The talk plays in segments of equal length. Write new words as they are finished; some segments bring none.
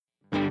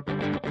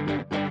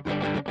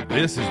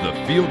This is the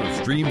Field of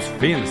Streams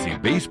Fantasy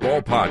Baseball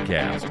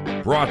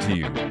Podcast, brought to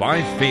you by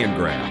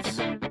Fangraphs.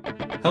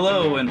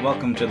 Hello and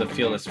welcome to the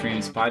Field of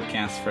Streams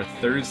Podcast for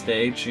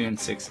Thursday, June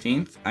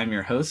 16th. I'm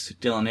your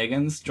host, Dylan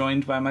Higgins,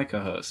 joined by my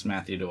co-host,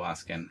 Matthew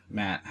DeWaskin.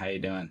 Matt, how you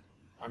doing?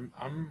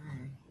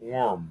 I'm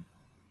warm.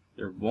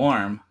 You're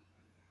warm?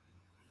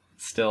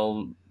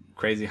 Still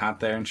crazy hot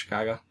there in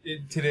Chicago?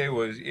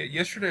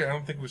 Yesterday I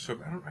don't think it was so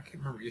bad. I can't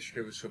remember if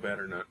yesterday was so bad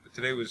or not, but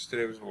today was a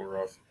little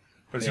rough.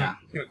 But it's going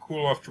to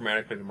cool off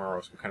dramatically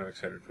tomorrow, so I'm kind of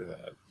excited for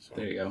that. So.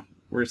 There you go.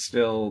 We're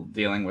still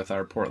dealing with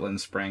our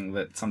Portland spring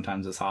that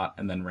sometimes is hot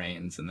and then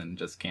rains and then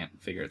just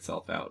can't figure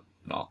itself out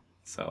at all.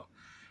 So,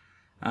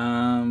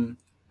 all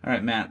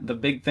right, Matt, the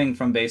big thing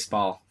from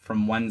baseball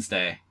from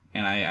Wednesday,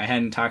 and I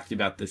hadn't talked to you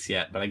about this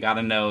yet, but I got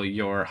to know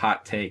your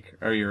hot take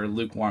or your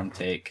lukewarm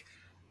take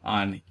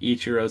on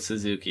Ichiro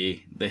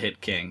Suzuki, the hit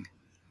king.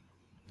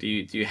 Do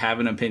you have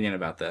an opinion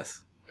about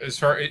this?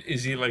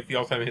 Is he like the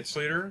all-time hits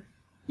leader?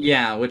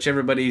 Yeah, which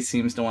everybody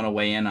seems to want to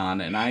weigh in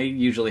on, and I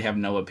usually have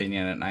no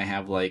opinion, and I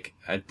have like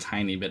a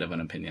tiny bit of an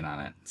opinion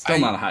on it. Still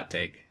not a hot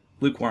take.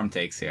 Lukewarm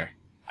takes here.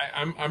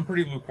 I'm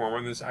pretty lukewarm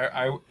on this.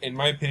 In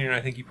my opinion, I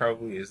think he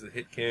probably is the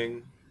hit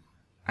king.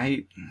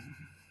 I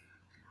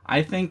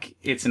think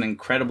it's an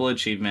incredible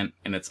achievement,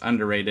 and it's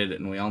underrated,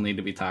 and we all need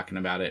to be talking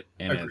about it,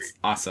 and Agreed. It's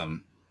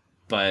awesome.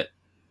 But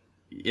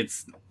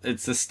it's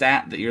a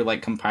stat that you're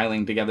like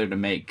compiling together to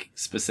make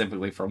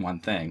specifically for one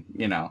thing.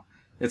 You know,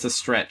 it's a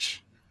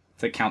stretch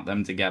to count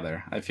them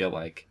together. I feel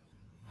like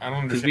I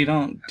don't because we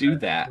don't do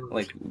that.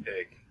 Like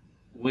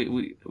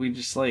we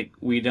just like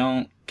we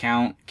don't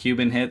count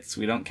Cuban hits.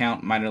 We don't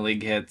count minor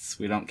league hits.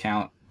 We don't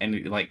count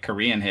any like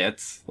Korean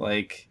hits.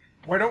 Like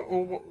why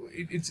don't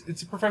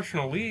it's a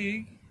professional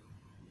league.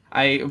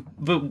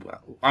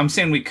 But I'm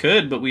saying we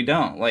could, but we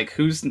don't. Like,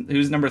 who's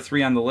number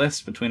 3 on the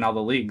list between all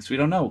the leagues? We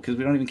don't know because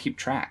we don't even keep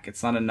track.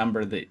 It's not a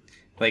number that,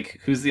 like,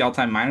 who's the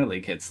all-time minor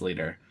league hits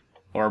leader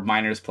or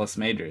minors plus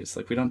majors?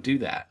 Like, we don't do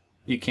that.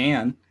 You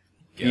can,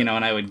 and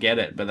I would get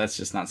it, but that's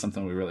just not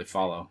something we really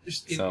follow.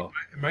 In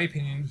my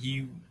opinion,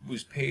 he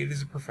was paid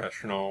as a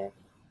professional.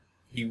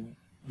 He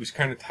was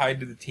kind of tied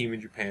to the team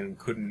in Japan and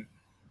couldn't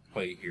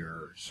play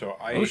here. So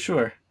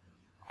sure.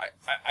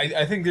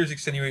 I think there's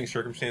extenuating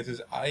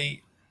circumstances. I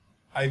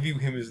view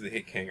him as the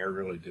hit king. I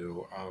really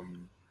do.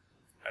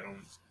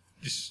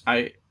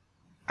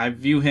 I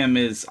view him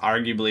as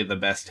arguably the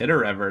best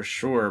hitter ever,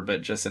 sure,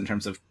 but just in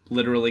terms of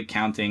literally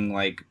counting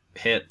like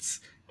hits,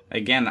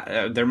 again,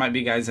 there might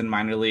be guys in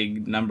minor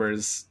league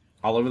numbers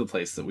all over the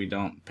place that we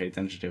don't pay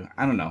attention to.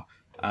 I don't know.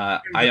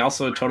 I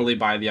also totally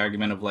buy the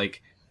argument of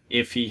like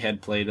if he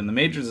had played in the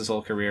majors his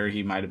whole career,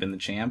 he might have been the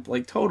champ.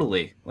 Like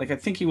totally. Like I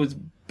think he was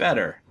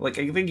better. Like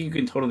I think you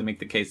can totally make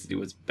the case that he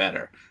was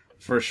better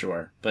for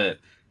sure, but.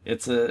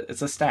 It's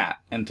a stat,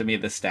 and to me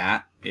the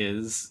stat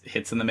is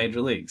hits in the major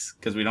leagues,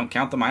 because we don't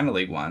count the minor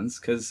league ones,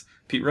 because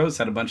Pete Rose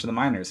had a bunch of the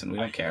minors, and we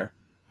don't care.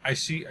 I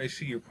see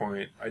your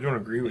point. I don't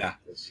agree with it. I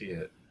see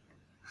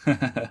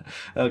it.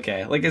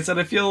 Okay, like I said,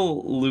 I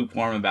feel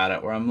lukewarm about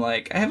it, where I'm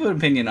like, I have an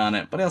opinion on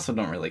it, but I also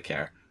don't really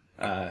care.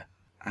 I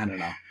don't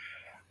know.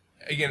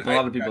 Again, a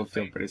lot of people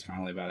feel pretty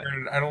strongly about it.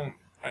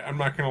 I'm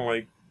not gonna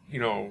like,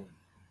 you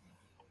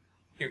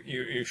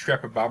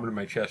strap a bobbin to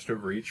my chest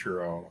over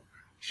Ichiro.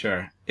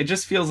 Sure. It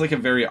just feels like a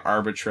very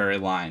arbitrary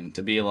line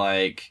to be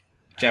like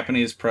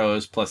Japanese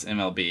pros plus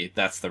MLB.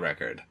 That's the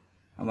record.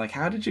 I'm like,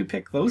 how did you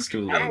pick those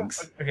two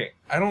leagues?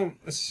 I don't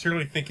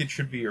necessarily think it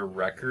should be a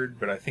record,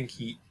 but I think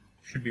he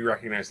should be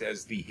recognized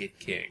as the hit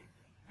king.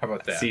 How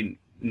about that? See,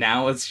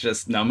 now it's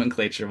just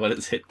nomenclature. What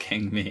does hit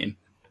king mean?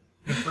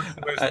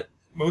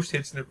 Most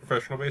hits in their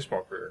professional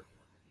baseball career.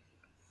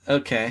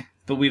 Okay,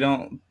 but we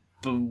don't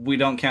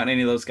count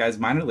any of those guys'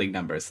 minor league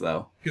numbers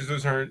though. Because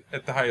those aren't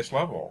at the highest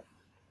level.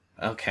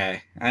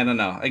 Okay, I don't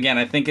know. Again,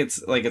 I think it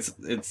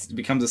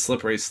becomes a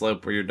slippery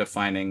slope where you're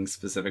defining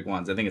specific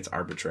ones. I think it's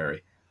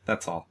arbitrary.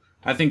 That's all.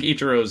 I think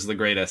Ichiro is the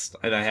greatest.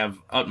 I have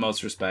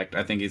utmost respect.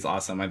 I think he's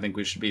awesome. I think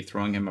we should be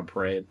throwing him a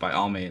parade by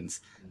all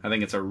means. I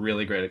think it's a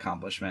really great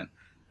accomplishment.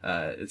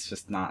 It's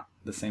just not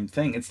the same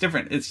thing. It's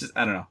different. It's just,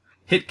 I don't know.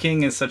 Hit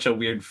king is such a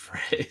weird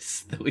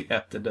phrase that we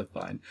have to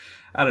define.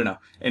 I don't know.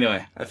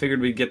 Anyway, I figured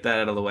we'd get that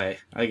out of the way.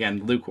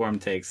 Again, lukewarm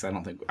takes. I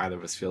don't think either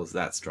of us feels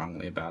that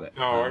strongly about it.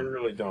 No, I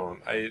really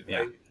don't.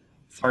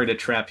 It's hard to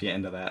trap you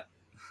into that.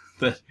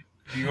 But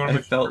do you want to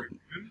mention Freddie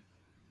Freeman?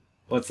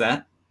 What's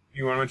that?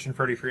 You want to mention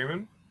Freddie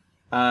Freeman?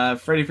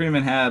 Freddie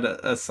Freeman had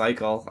a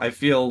cycle. I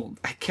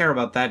care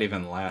about that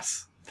even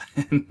less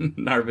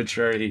than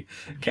arbitrary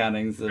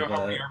countings of. You know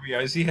how many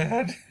RBIs he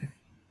had?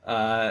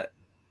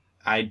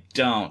 I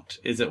don't.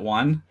 Is it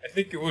 1? I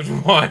think it was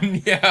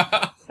 1,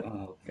 yeah.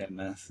 Oh,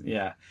 goodness.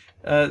 Yeah.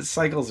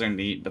 Cycles are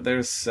neat, but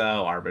they're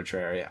so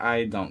arbitrary.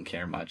 I don't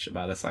care much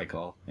about a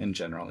cycle in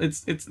general.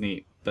 It's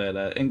neat, but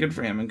and good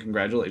for him, and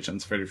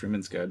congratulations. Freddie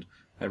Freeman's good.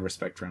 I have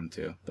respect for him,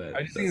 too. But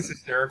I just think it's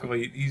hysterical.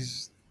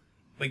 He's,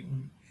 like,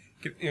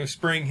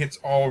 spraying hits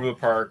all over the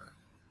park.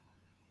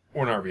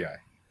 1 RBI.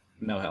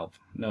 No help.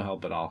 No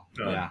help at all.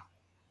 None. Yeah.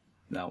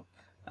 No.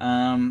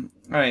 All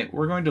right,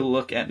 we're going to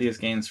look at these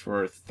games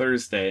for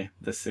Thursday,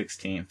 the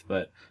 16th.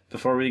 But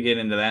before we get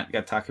into that, we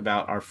got to talk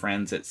about our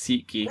friends at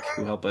SeatGeek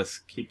who help us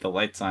keep the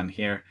lights on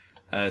here.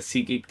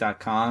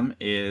 SeatGeek.com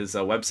is a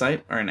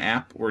website or an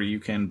app where you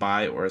can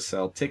buy or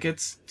sell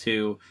tickets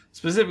to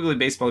specifically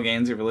baseball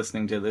games if you're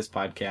listening to this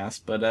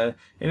podcast, but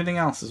anything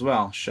else as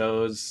well.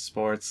 Shows,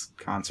 sports,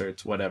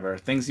 concerts, whatever.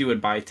 Things you would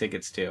buy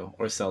tickets to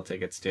or sell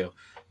tickets to.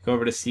 Go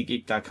over to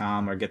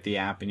SeatGeek.com or get the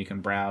app and you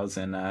can browse.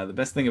 And the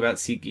best thing about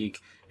SeatGeek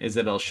is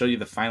that it'll show you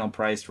the final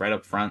price right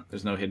up front.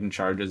 There's no hidden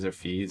charges or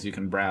fees. You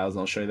can browse,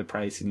 it'll show you the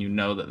price, and you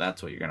know that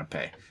that's what you're going to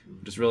pay,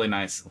 which is really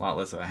nice, a lot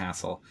less of a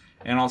hassle.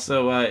 And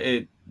also,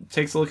 it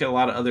takes a look at a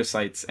lot of other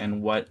sites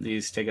and what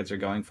these tickets are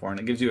going for, and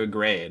it gives you a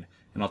grade.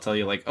 And I'll tell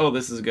you, like, oh,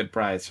 this is a good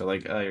price, or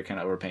like, oh, you're kind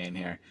of overpaying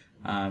here.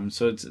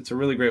 So it's a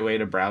really great way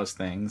to browse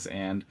things,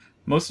 and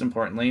most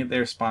importantly,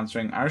 they're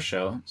sponsoring our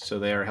show, so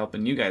they are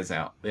helping you guys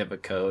out. They have a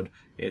code.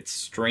 It's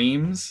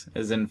STREAMS,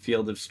 as in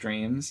Field of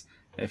Streams.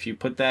 If you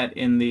put that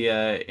in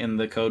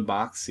the code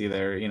box,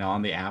 either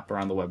on the app or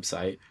on the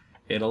website,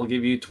 it'll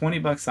give you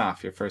 $20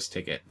 off your first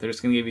ticket. They're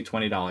just going to give you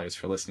 $20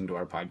 for listening to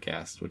our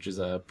podcast, which is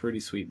a pretty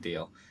sweet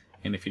deal.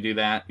 And if you do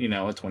that, a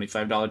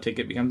 $25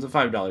 ticket becomes a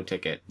 $5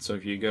 ticket. So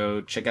if you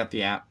go check out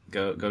the app,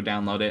 go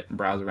download it and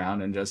browse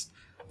around, and just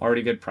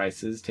already good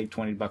prices, take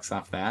 $20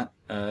 off that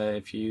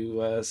if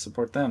you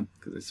support them,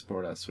 because they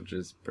support us, which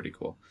is pretty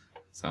cool.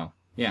 So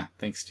yeah,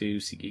 thanks to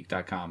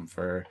SeatGeek.com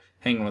for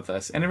hanging with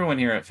us. And everyone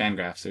here at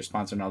Fangraphs, they're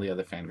sponsoring all the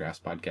other Fangraphs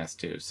podcasts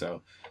too.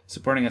 So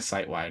supporting us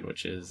site-wide,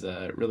 which is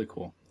really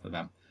cool for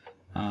them.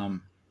 All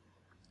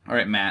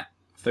right, Matt,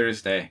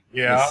 Thursday, the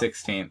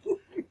 16th.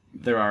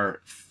 There are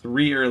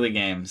 3 early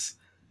games,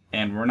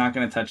 and we're not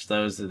going to touch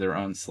those to their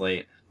own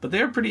slate. But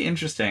they're pretty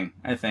interesting,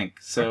 I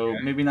think. So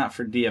maybe not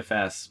for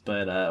DFS,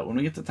 but when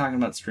we get to talking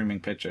about streaming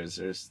pitchers,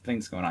 there's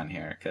things going on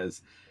here.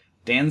 Because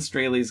Dan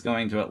Straley's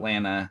going to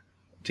Atlanta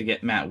to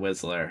get Matt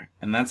Wisler,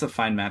 and that's a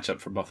fine matchup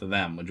for both of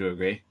them. Would you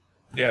agree?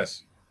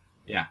 Yes.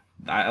 Yeah,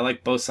 I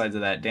like both sides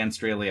of that. Dan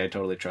Straley I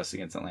totally trust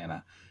against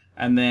Atlanta.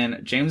 And then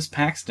James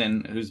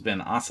Paxton, who's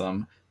been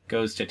awesome,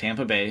 goes to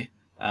Tampa Bay.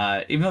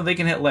 Even though they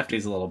can hit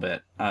lefties a little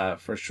bit,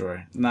 for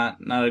sure. Not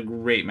a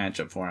great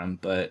matchup for him,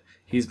 but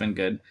he's been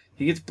good.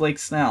 He gets Blake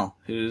Snell,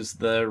 who's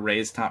the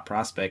Rays' top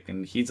prospect,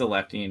 and he's a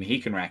lefty, and he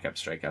can rack up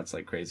strikeouts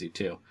like crazy,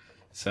 too.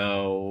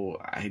 So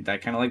I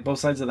kind of like both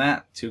sides of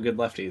that. 2 good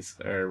lefties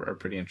are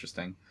pretty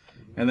interesting.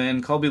 And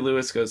then Colby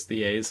Lewis goes to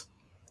the A's.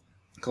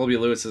 Colby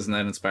Lewis isn't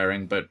that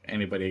inspiring, but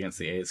anybody against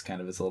the A's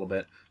kind of is a little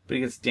bit. But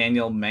he gets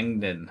Daniel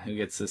Mengden, who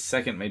gets his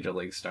second major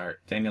league start.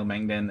 Daniel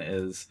Mengden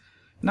is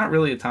not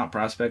really a top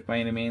prospect by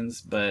any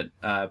means, but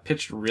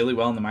pitched really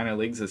well in the minor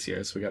leagues this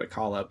year, so we got a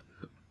call up.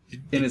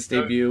 In his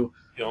debut,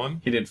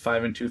 he did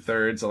 5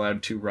 2/3,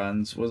 allowed 2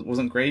 runs.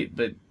 Wasn't great,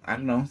 but I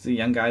don't know. He's a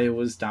young guy who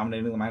was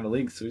dominating the minor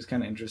leagues, so he's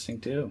kind of interesting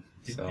too.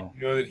 Did you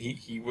know that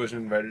he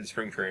wasn't invited to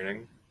spring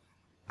training?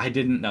 I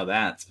didn't know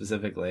that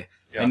specifically.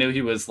 Yeah. I knew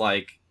he was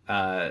like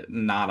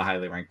not a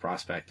highly ranked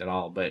prospect at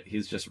all, but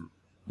he's just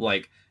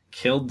like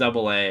killed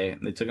AA.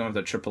 They took him up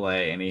to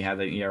AAA, and he had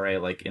the ERA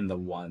like in the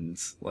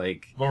ones.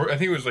 Like, well, I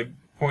think it was like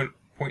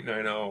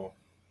 .90.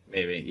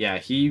 Maybe. Yeah,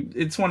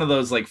 it's one of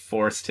those like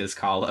forced his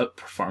call up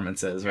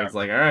performances where it's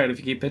like, all right, if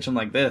you keep pitching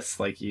like this,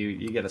 like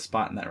you get a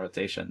spot in that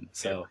rotation.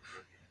 So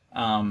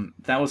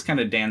that was kind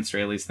of Dan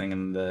Straley's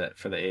thing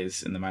for the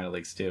A's in the minor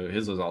leagues too.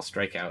 His was all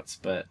strikeouts,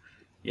 but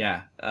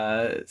yeah.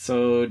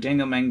 So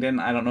Daniel Mengden,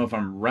 I don't know if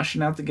I'm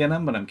rushing out to get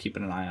him, but I'm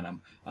keeping an eye on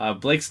him.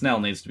 Blake Snell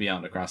needs to be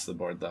owned across the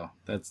board though.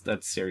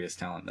 That's serious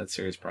talent. That's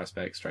serious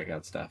prospect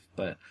strikeout stuff.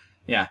 But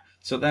yeah,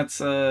 so that's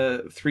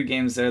 3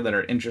 games there that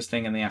are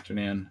interesting in the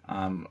afternoon.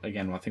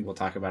 Again, I think we'll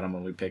talk about them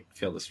when we pick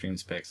Field of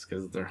Streams picks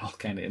because they're all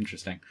kind of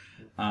interesting.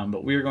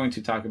 But we are going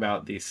to talk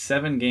about the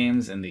 7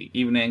 games in the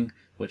evening,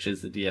 which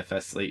is the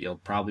DFS slate you'll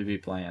probably be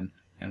playing,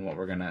 and what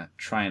we're going to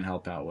try and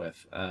help out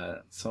with.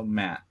 So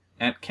Matt,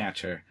 at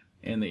catcher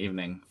in the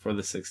evening for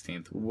the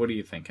 16th, what are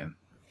you thinking?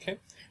 Okay,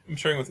 I'm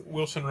starting with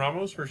Wilson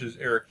Ramos versus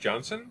Eric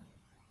Johnson.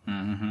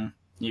 Mm-hmm.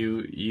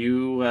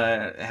 You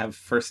have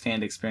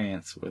first-hand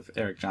experience with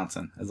Eric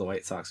Johnson as a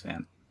White Sox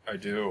fan. I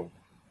do.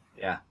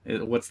 Yeah.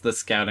 What's the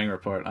scouting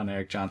report on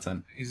Eric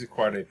Johnson? He's a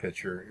quad A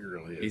pitcher. He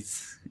really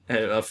is. He's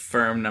a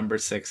firm number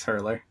 6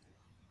 hurler.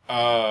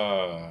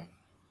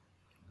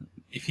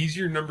 If he's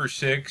your number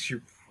 6,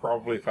 you're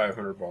probably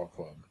 500 ball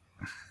club.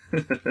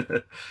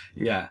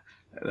 Yeah,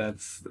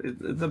 it's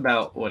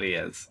about what he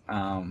is.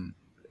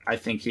 I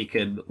think he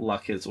could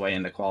luck his way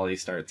into quality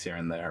starts here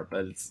and there,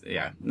 but it's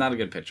not a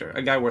good pitcher.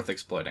 A guy worth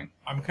exploiting.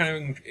 I'm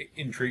kind of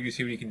intrigued to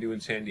see what he can do in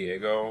San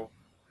Diego,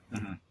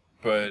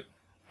 but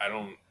I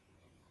don't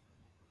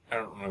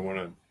really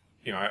want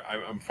to.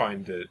 I'm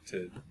fine to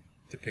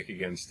pick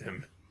against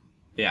him.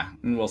 Yeah,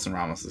 and Wilson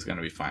Ramos is going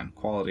to be fine.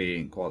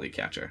 Quality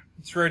catcher.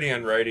 It's righty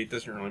on righty. It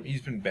doesn't really.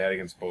 He's been bad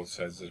against both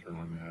sides. Doesn't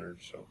really matter.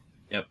 So.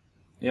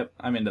 Yep.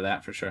 I'm into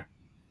that for sure.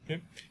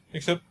 Okay.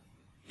 Next up.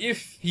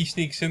 If he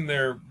sneaks in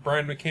there,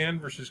 Brian McCann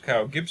versus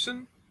Kyle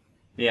Gibson.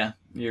 Yeah,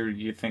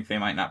 you think they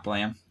might not play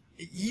him?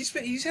 He's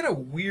had a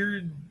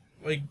weird,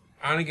 like,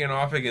 on again,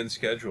 off again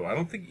schedule. I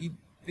don't think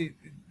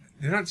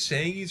they're not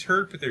saying he's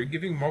hurt, but they're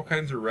giving him all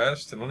kinds of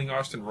rest and letting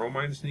Austin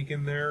Romine sneak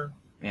in there.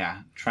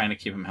 Yeah, trying to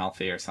keep him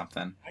healthy or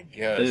something. I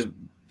guess.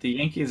 The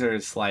Yankees are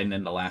sliding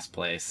into last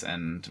place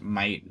and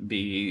might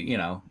be,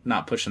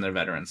 not pushing their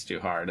veterans too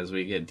hard as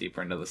we get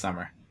deeper into the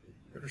summer.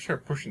 Better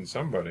start pushing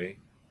somebody.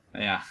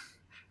 Yeah.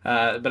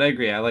 But I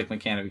agree. I like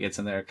McCann if he gets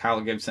in there. Kyle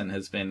Gibson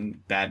has been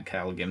bad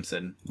Kyle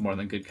Gibson more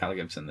than good Kyle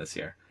Gibson this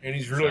year. And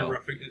he's really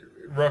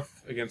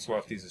rough against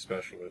lefties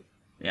especially.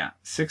 Yeah.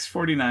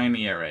 6.49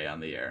 ERA on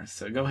the year.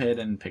 So go ahead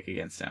and pick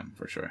against him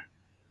for sure.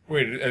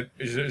 Wait,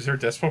 is there a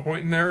decimal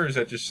point in there, or is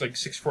that just like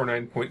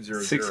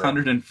 649.00?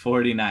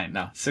 649.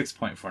 No,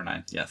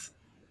 6.49. Yes.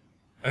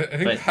 I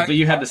think but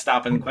you had to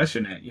stop and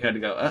question it. You had to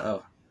go,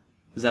 uh-oh.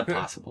 Is that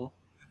possible?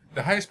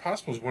 The highest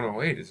possible is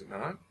 108, is it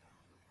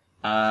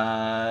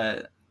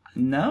not?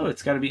 No,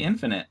 it's got to be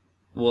infinite.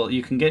 Well,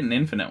 you can get an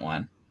infinite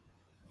one.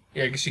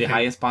 Yeah, I guess you can. The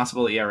highest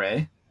possible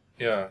ERA?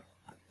 Yeah.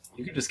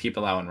 You can just keep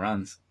allowing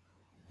runs.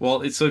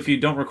 Well, so if you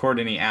don't record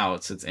any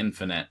outs, it's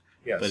infinite.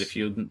 Yes. But if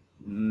you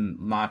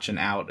notch an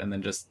out and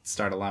then just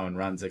start allowing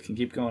runs, it can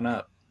keep going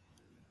up.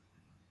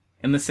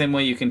 In the same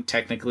way you can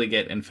technically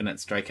get infinite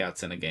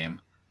strikeouts in a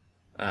game.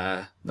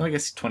 No, I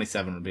guess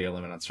 27 would be a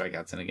limit on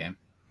strikeouts in a game.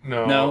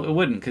 No, it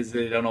wouldn't, because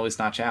they don't always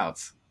notch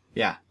outs.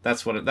 Yeah,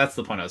 that's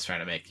the point I was trying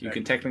to make. You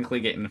can technically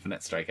get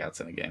infinite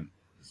strikeouts in a game.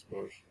 I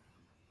suppose.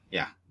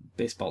 Yeah,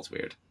 baseball's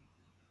weird.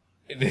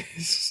 It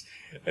is.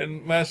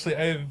 And lastly,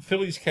 I have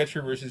Phillies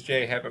catcher versus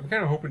J Happ. I'm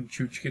kind of hoping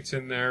Chooch gets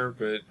in there,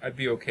 but I'd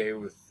be okay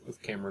with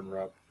Cameron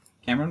Rupp.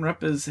 Cameron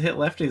Rupp has hit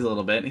lefties a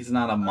little bit. He's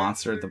not a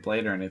monster at the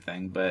plate or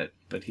anything, but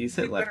he's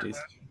hit lefties.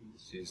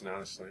 Season,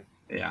 honestly.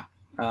 Yeah.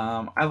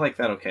 I like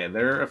that okay.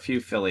 There are a few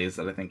Phillies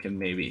that I think can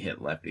maybe hit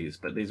lefties,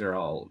 but these are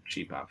all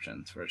cheap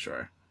options for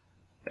sure.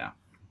 Yeah.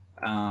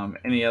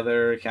 Any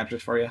other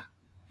catchers for you?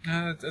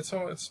 That's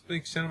all. That's the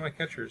extent of my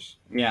catchers.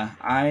 Yeah,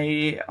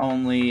 I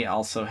only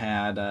also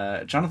had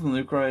Jonathan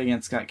Lucroy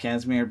against Scott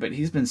Kazmir, but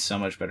he's been so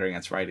much better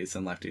against righties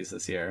than lefties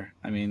this year.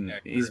 I mean,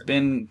 he's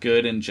been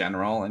good in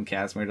general, and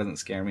Kazmir doesn't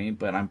scare me,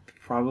 but I'm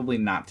probably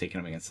not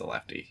taking him against the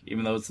lefty,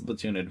 even though it's a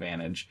platoon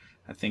advantage.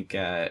 I think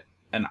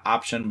an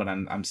option, but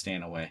I'm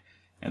staying away.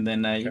 And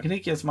then you can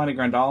take Yasmani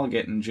Grandal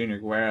getting Junior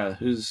Guerra,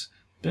 who's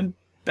been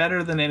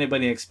better than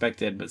anybody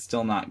expected, but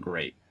still not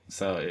great.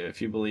 So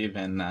if you believe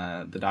in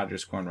the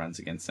Dodgers scoring runs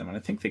against them, and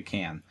I think they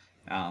can,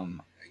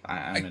 I'm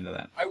into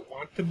that. I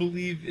want to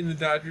believe in the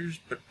Dodgers,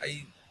 but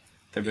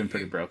they've been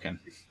pretty broken.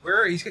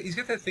 Where he's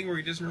got that thing where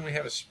he doesn't really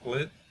have a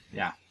split.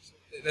 Yeah.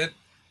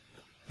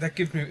 That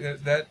gives me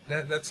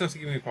that's enough to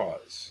give me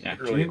pause. Yeah,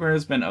 Junior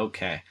Guerra's been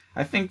okay.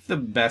 I think the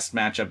best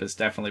matchup is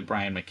definitely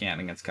Brian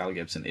McCann against Kyle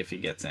Gibson if he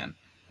gets in,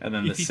 and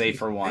then the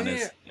safer one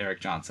is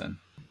Eric Johnson.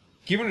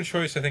 Given a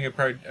choice, I think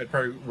I'd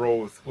probably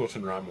roll with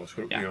Wilson Ramos.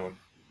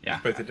 Yeah,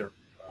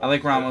 I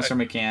like Ramos or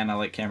McCann. I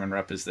like Cameron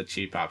Rupp as the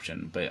cheap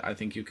option, but I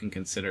think you can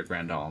consider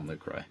Grandal and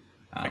Lucroy.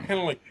 I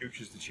kind of like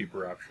Chooch as the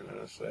cheaper option,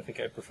 honestly. I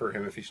think I'd prefer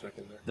him if he snuck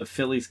in there. The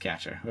Phillies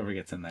catcher, whoever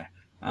gets in there.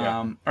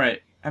 All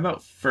right, how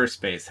about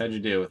first base? How'd you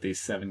do with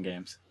these 7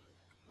 games?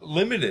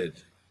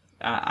 Limited.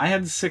 I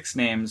had 6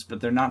 names,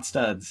 but they're not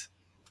studs.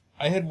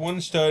 I had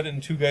 1 stud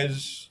and 2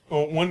 guys.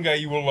 Well, 1 guy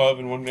you will love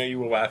and 1 guy you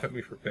will laugh at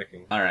me for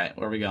picking. All right,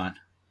 where are we going?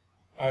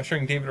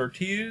 Starting David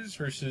Ortiz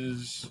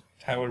versus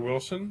Tyler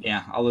Wilson.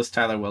 Yeah, all those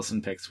Tyler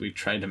Wilson picks we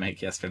tried to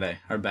make yesterday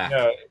are back.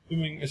 Yeah,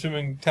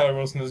 assuming Tyler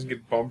Wilson doesn't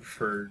get bumped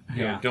for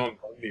Dylan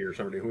Bundy or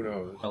somebody, who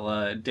knows?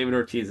 Well, David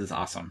Ortiz is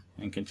awesome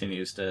and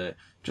continues to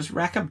just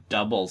rack up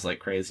doubles like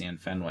crazy in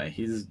Fenway.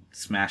 He's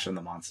smashing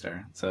the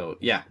monster. So,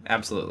 yeah,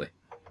 absolutely.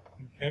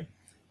 Okay.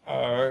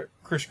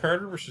 Chris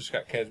Carter versus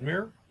Scott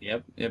Kazmir.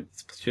 Yep.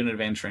 It's platoon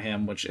advantage for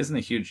him, which isn't a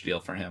huge deal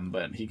for him,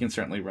 but he can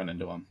certainly run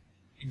into him.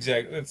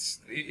 Exactly.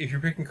 If you're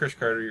picking Chris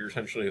Carter, you're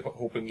essentially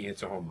hoping he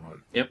hits a home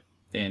run. Yep,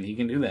 and he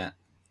can do that.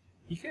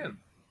 He can.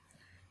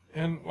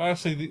 And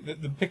lastly,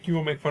 the pick you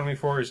will make fun of me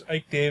for is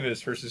Ike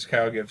Davis versus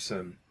Kyle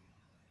Gibson.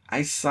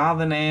 I saw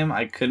the name.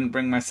 I couldn't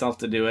bring myself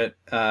to do it.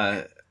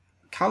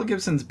 Kyle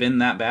Gibson's been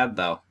that bad,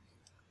 though.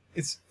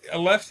 It's a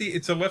lefty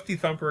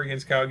thumper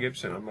against Kyle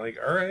Gibson. I'm like,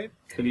 all right.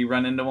 Could he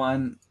run into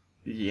one?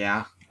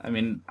 Yeah. I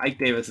mean, Ike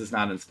Davis is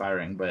not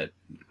inspiring, but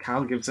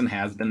Kyle Gibson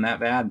has been that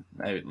bad.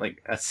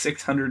 Like a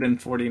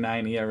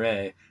 649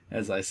 ERA,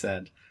 as I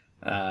said.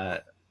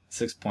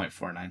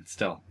 6.49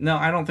 still. No,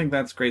 I don't think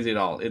that's crazy at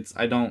all.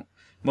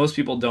 Most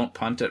people don't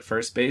punt at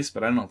first base,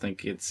 but I don't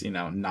think it's,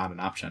 not an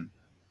option.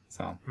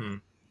 So,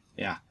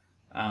 yeah.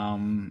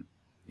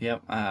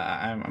 Yep,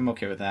 I'm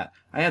okay with that.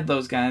 I had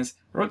those guys.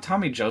 I wrote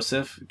Tommy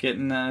Joseph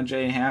getting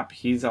J Happ.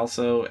 He's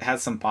also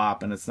has some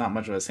pop, and it's not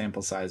much of a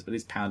sample size, but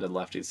he's pounded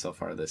lefties so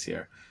far this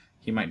year.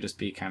 He might just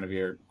be kind of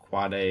your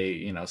quad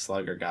A,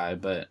 slugger guy,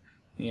 but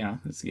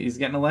he's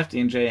getting a lefty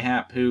in J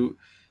Happ, who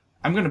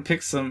I'm going to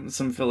pick some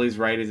Phillies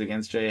righties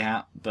against J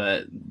Happ,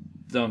 but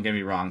don't get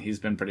me wrong, he's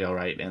been pretty all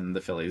right, and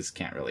the Phillies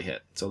can't really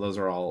hit. So those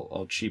are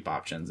all cheap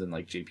options in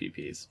like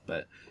GPPs,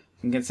 but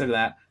you can consider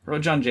that. I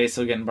wrote John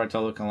Jaso getting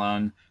Bartolo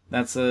Colon.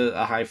 That's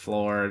a high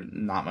floor,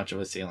 not much of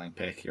a ceiling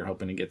pick. You're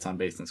hoping he gets on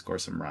base and score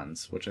some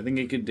runs, which I think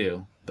he could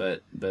do,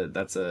 but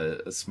that's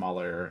a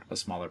smaller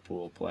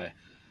pool play.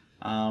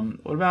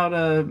 What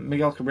about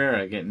Miguel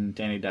Cabrera getting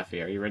Danny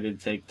Duffy? Are you ready to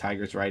take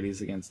Tigers righties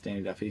against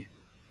Danny Duffy?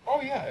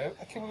 Oh yeah,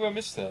 I can't believe I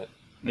missed that.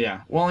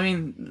 Yeah. Well, I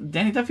mean,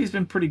 Danny Duffy's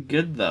been pretty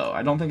good though.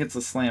 I don't think it's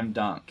a slam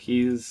dunk.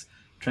 He's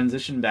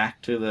transitioned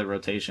back to the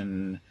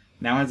rotation.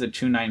 Now has a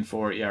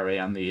 2.94 ERA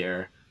on the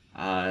year.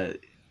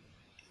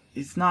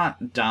 He's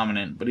not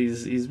dominant, but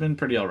he's been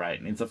pretty all right,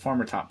 and he's a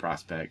former top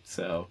prospect.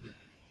 So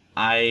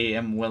I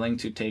am willing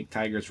to take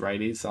Tigers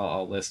righties.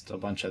 I'll list a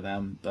bunch of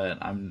them, but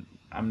I'm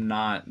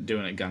not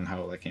doing it gung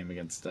ho like him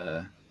against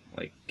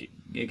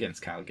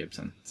Kyle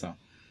Gibson. So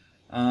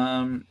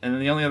and then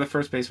the only other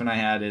first baseman I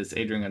had is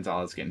Adrian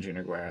Gonzalez getting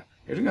Junior Guerra.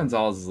 Adrian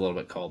Gonzalez is a little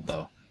bit cold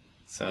though,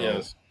 so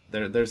yes.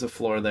 There's a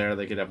floor there.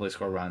 They could definitely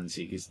score runs.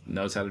 He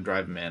knows how to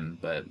drive them in,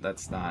 but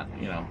that's not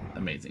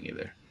amazing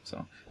either. So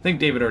I think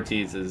David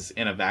Ortiz is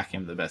in a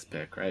vacuum the best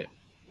pick, right?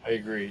 I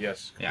agree.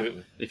 Yes,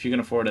 completely. Yeah. If you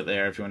can afford it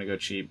there, if you want to go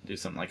cheap, do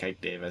something like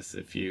Ike Davis.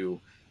 If you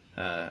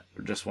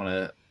just want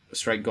to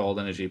strike gold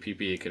in a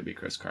GPP, it could be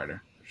Chris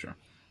Carter for sure.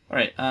 All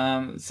right,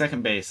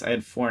 second base. I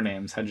had 4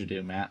 names. How'd you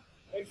do, Matt?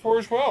 I had 4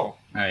 as well.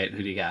 All right,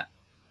 who do you got?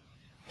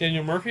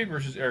 Daniel Murphy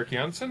versus Eric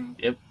Janssen.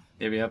 Yep.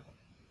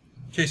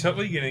 Chase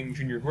Utley getting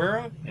Junior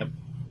Guerra. Yep.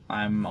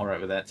 I'm all right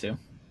with that too.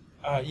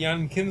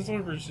 Jan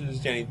Kinsler versus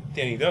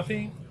Danny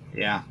Duffy.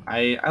 Yeah,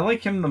 I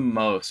like him the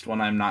most when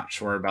I'm not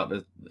sure about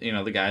the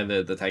guy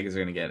that the Tigers are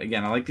going to get.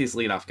 Again, I like these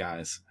leadoff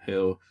guys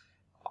who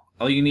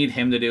all you need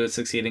him to do is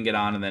succeed and get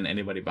on, and then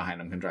anybody behind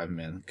him can drive him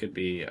in. Could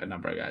be a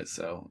number of guys.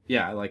 So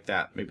yeah, I like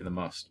that maybe the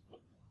most.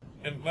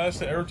 And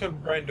last,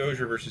 Brian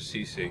Dozier versus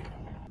CC.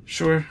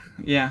 Sure.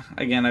 Yeah.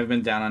 Again, I've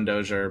been down on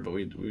Dozier, but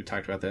we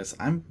talked about this.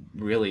 I'm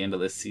really into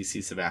this CC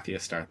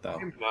Sabathia start though.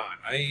 I'm not.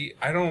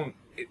 I don't.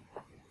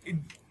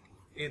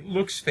 It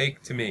looks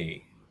fake to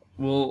me.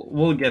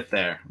 We'll get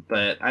there,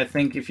 but I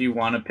think if you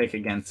want to pick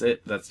against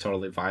it, that's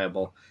totally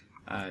viable.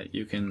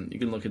 You can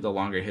look at the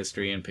longer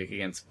history and pick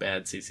against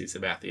bad CC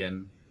Sabathia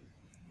and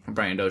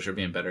Brian Dozier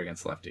being better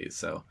against lefties.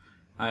 So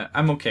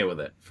I'm okay with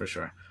it for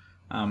sure.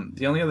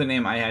 The only other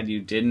name I had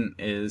you didn't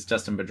is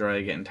Dustin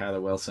Pedroia getting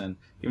Tyler Wilson,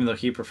 even though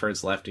he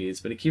prefers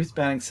lefties, but he keeps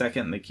batting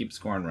second and they keep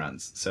scoring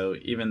runs. So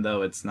even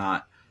though it's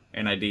not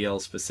an ideal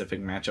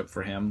specific matchup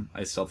for him,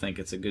 I still think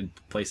it's a good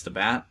place to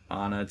bat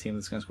on a team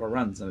that's going to score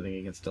runs, and I think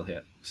he can still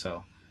hit.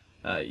 So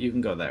you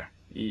can go there.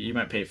 You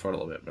might pay for it a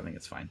little bit, but I think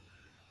it's fine.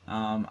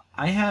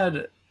 I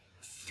had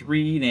 4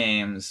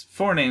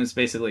 names,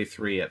 basically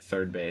 3 at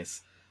third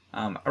base.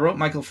 I wrote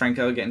Michael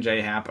Franco getting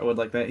J Happ. I would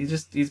like that.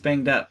 He's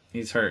banged up.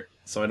 He's hurt.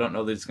 So I don't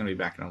know that he's going to be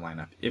back in the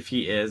lineup. If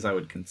he is, I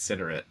would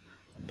consider it.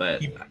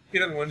 But he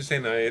hit on Wednesday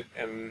night,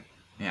 and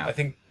yeah. I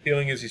think the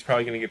feeling is he's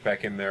probably going to get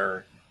back in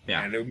there.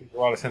 Yeah. And it would make a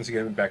lot of sense to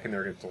get him back in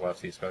there against the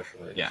lefty,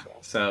 especially. Yeah.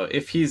 So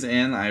if he's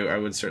in, I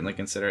would certainly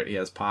consider it. He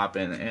has pop,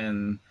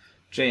 and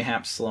J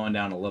Happ's slowing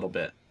down a little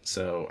bit.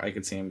 So I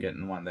could see him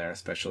getting one there,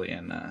 especially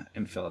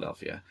in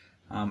Philadelphia.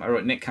 I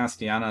wrote Nick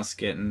Castellanos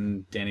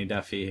getting Danny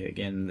Duffy.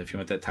 Again, if you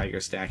want that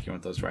Tiger stack, you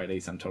want those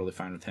righties, I'm totally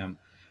fine with him.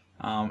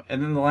 And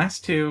then the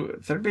last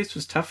 2, third base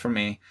was tough for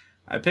me.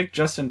 I picked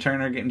Justin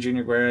Turner getting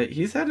Junior Guerra.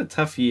 He's had a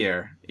tough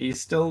year. He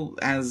still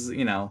has,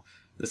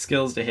 the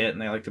skills to hit,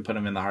 and they like to put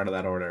him in the heart of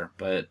that order.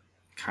 But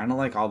kind of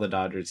like all the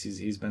Dodgers,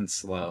 he's been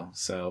slow,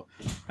 so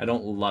I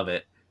don't love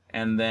it.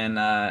 And then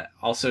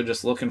also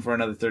just looking for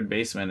another third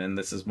baseman, and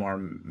this is more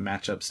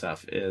matchup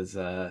stuff, is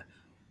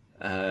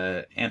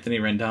Anthony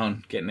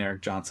Rendon getting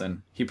Eric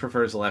Johnson. He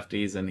prefers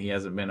lefties, and he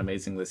hasn't been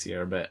amazing this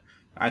year, but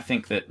I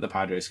think that the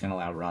Padres can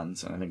allow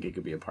runs, and I think he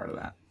could be a part of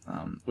that.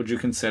 Would you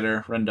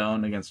consider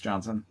Rendon against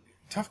Johnson?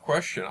 Tough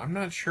question. I'm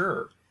not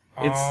sure.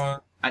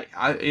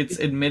 It's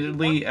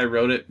admittedly, I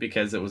wrote it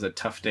because it was a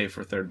tough day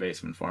for third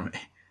baseman for me.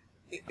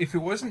 If it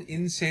wasn't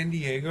in San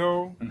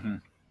Diego, Mm-hmm.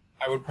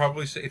 I would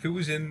probably say, if it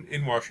was in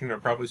Washington,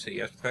 I'd probably say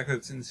yes. But the fact that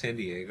it's in San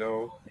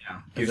Diego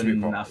gives me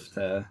enough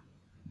to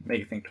make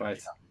you think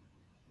twice.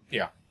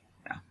 Yeah.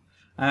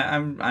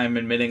 I'm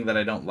admitting that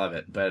I don't love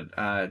it,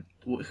 but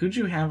who'd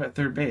you have at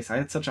third base? I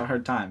had such a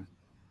hard time.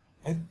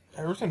 I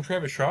wrote on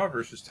Travis Shaw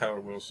versus Tyler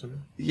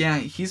Wilson. Yeah,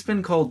 he's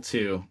been cold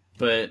too,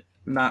 but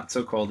not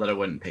so cold that I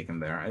wouldn't take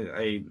him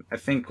there. I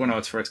think when I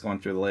was first going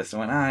through the list, I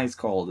went, he's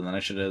cold, and then I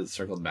should have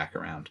circled back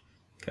around.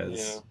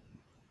 Because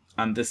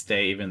on this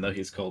day, even though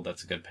he's cold,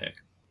 that's a good pick.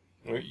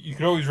 You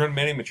could always run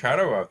Manny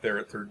Machado out there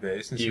at third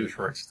base instead of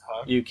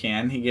shortstop. You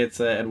can. He gets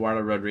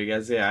Eduardo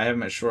Rodriguez. Yeah, I have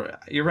him at short.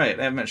 You're right.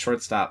 I have him at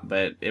shortstop,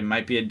 but it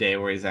might be a day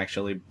where he's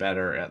actually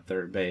better at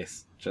third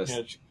base.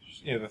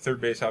 The third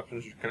base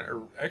options are kind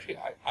of actually.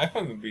 I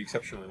found them to be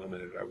exceptionally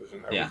limited. I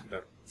wasn't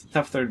done. It's a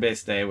tough third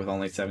base day with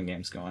only 7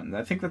 games going.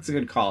 I think that's a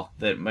good call.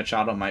 That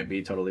Machado might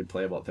be totally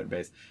playable at third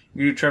base.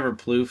 You do Trevor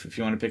Plouffe if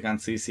you want to pick on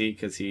CC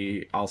because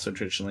he also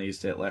traditionally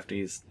used to hit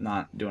lefties.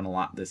 Not doing a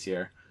lot this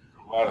year.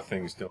 A lot of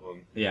things,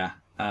 Dylan. Yeah.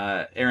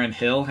 Aaron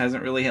Hill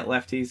hasn't really hit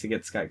lefties. He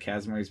gets Scott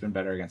Kazmir. He's been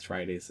better against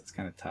righties. It's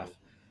kind of tough.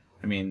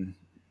 I mean,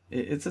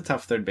 it's a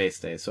tough third base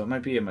day, so it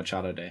might be a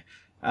Machado day.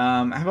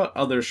 How about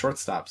other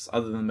shortstops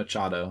other than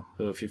Machado,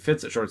 who, if he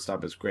fits at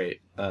shortstop, is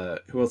great?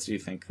 Who else do you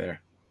think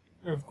there?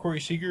 We have Corey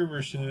Seager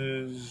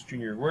versus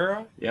Junior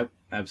Guerra. Yep,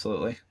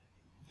 absolutely.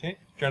 Okay.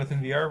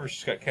 Jonathan VR versus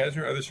Scott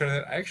Kazmir. Other side of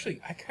that,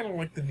 I kind of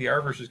like the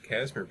VR versus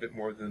Kazmir a bit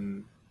more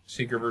than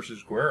Seager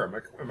versus Guerra.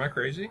 Am I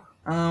crazy?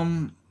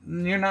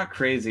 You're not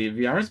crazy.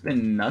 VR's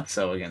been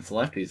nutso against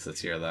lefties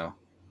this year, though.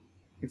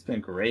 It's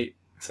been great.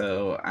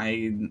 So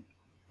I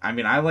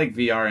mean, I like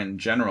VR in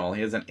general.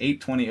 He has an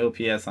 820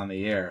 OPS on the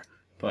year,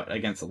 but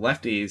against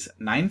lefties,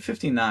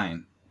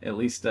 959 at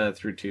least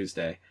through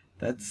Tuesday.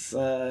 That's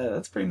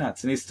pretty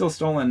nuts. And he's still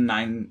stolen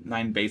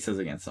nine bases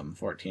against them,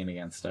 14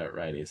 against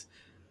righties.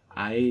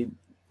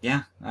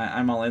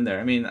 I'm all in there.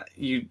 I mean,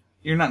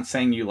 you're not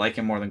saying you like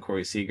him more than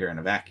Corey Seager in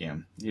a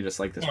vacuum. You just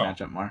like this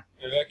matchup more.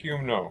 In a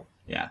vacuum, no.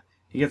 Yeah,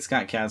 he gets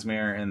Scott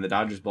Kazmir, and the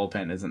Dodgers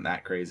bullpen isn't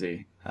that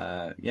crazy.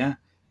 I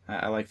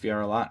like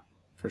VR a lot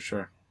for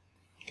sure.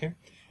 Okay.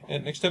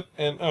 And next up,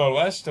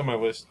 last on my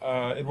list,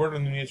 Eduardo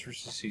Nunez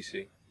versus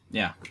CC.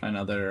 Yeah,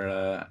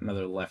 another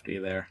lefty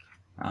there,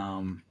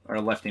 or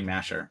a lefty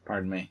masher.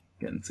 Pardon me,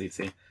 getting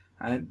CC.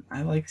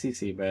 I like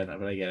CC, but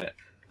I get it.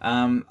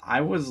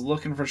 I was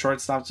looking for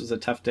shortstops. It was a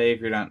tough day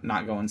if you're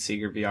not going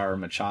Seager, VR, or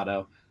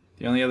Machado.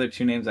 The only other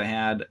two names I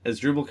had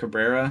is Asdrubal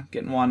Cabrera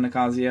getting Juan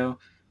Nicasio.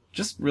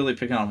 Just really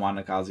picking on Juan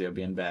Nicasio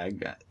being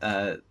bad.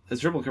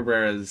 Asdrubal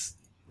Cabrera is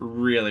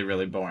really,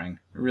 really boring,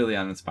 really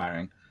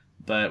uninspiring.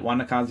 But Juan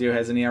Nicasio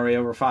has an ERA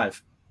over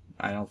 5.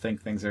 I don't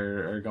think things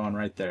are going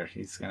right there.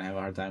 He's going to have a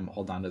hard time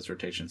holding on to his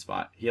rotation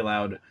spot. He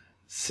allowed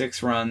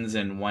 6 runs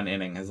in 1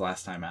 inning his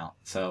last time out.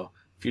 So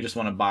if you just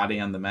want a body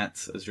on the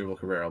Mets, Asdrubal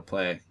Cabrera will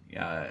play.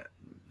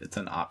 It's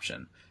an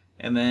option.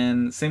 And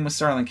then same with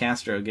Starlin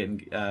Castro getting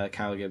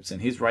Kyle Gibson.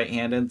 He's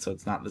right-handed, so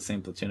it's not the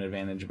same platoon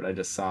advantage, but I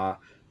just saw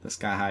the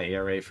sky-high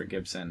ERA for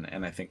Gibson,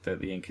 and I think that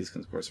the Yankees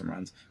can score some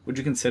runs. Would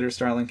you consider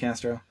Starlin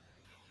Castro?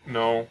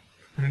 No.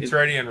 It's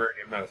righty and righty.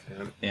 I'm not a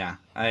fan. Yeah,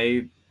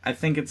 I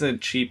think it's a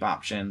cheap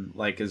option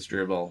like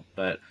Asdrubal,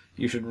 but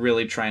you should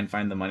really try and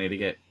find the money to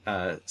get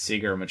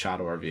Seager,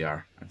 Machado, or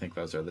VR. I think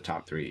those are the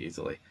top 3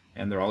 easily,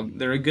 and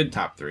they're a good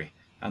top 3.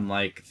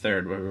 Unlike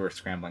third, where we were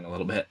scrambling a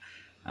little bit.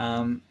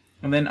 And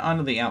then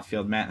onto the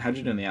outfield. Matt, how'd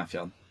you do in the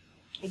outfield?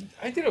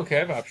 I did okay. I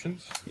have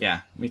options.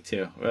 Yeah, me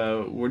too.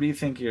 Where do you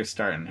think you're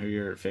starting? Who are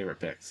your favorite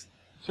picks?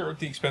 Start with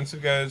the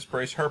expensive guys.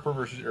 Bryce Harper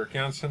versus Eric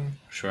Janssen.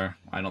 Sure.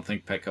 I don't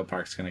think Petco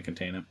Park's going to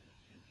contain him.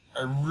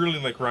 I really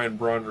like Ryan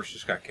Braun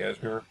versus Scott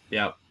Kazmir.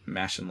 Yep,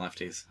 mashing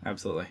lefties.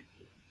 Absolutely.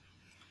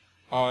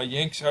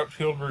 Yanks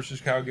outfield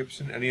versus Kyle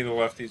Gibson. Any of the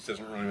lefties,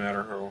 doesn't really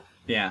matter who.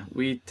 Yeah,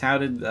 we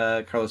touted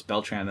Carlos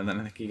Beltran, and then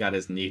I think he got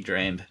his knee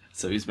drained,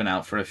 so he's been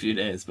out for a few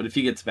days. But if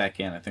he gets back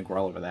in, I think we're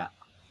all over that.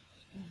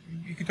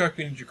 You could talk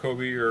to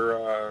Jacoby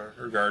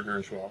or Gardner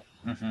as well.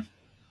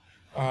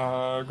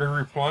 Mm-hmm.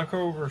 Gregory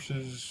Polanco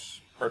versus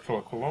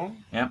Bartolo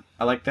Colon. Yeah,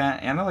 I like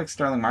that, and I like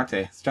Starling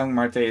Marte. Starling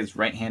Marte is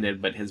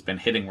right-handed, but has been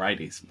hitting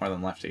righties more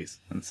than lefties,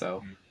 and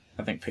so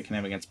I think picking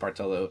him against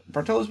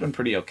Bartolo's been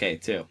pretty okay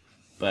too,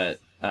 but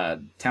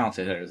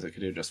talented hitters that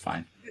could do just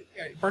fine.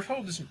 Yeah,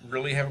 Bartolo doesn't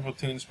really have a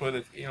platoon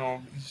split.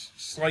 He's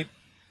slight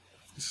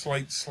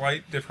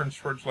difference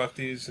towards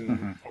lefties,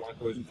 and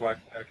Polanco isn't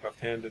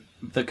left-handed.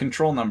 The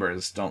control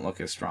numbers don't look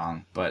as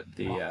strong, but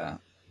the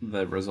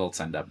results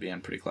end up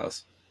being pretty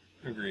close.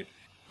 Agreed.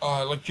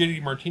 Like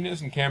JD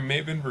Martinez and Cam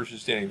Maben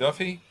versus Danny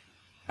Duffy.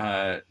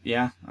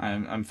 Yeah,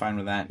 I'm fine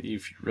with that.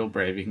 If you're real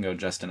brave, you can go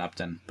Justin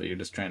Upton, but you're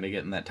just trying to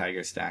get in that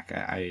Tiger stack.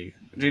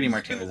 JD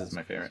Martinez is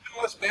my favorite.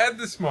 It's less bad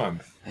this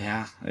month.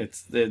 Yeah,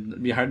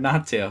 it'd be hard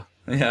not to.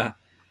 Yeah.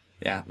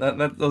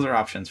 Those are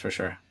options for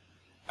sure.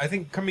 I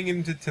think coming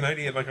into tonight,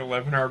 he had like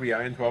 11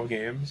 RBI in 12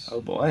 games.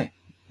 Oh boy,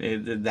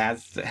 it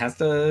has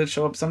to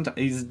show up sometime.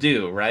 He's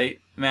due, right,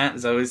 Matt?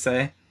 As I always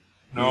say.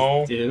 No.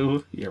 He's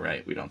due. You're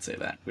right. We don't say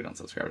that. We don't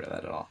subscribe to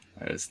that at all.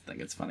 I just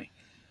think it's funny.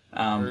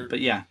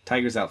 But yeah,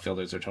 Tigers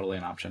outfielders are totally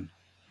an option.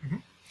 Mm-hmm.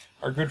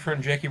 Our good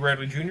friend Jackie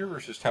Bradley Jr.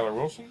 versus Tyler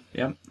Wilson.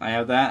 Yep, I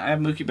have that. I have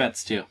Mookie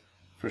Betts too,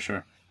 for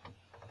sure.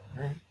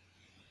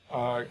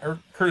 All right.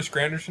 Curtis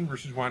Granderson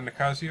versus Juan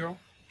Nicasio.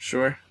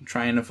 Sure,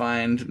 trying to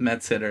find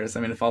Mets hitters.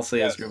 I mean, if I'll say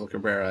Asdrubal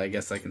Cabrera, I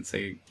guess I can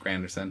say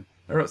Granderson.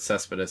 I wrote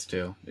Cespedes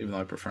too, even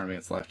though I prefer him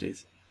against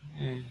lefties.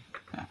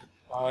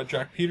 Yeah.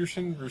 Jack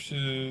Peterson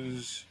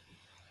versus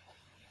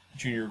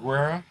Junior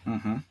Guerra.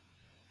 Mm-hmm.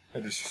 I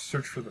just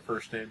searched for the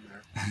first name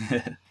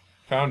there.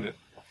 Found it.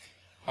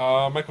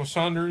 Michael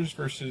Saunders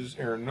versus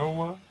Aaron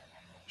Nola.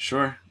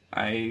 Sure.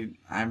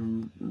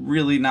 I'm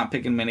really not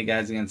picking many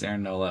guys against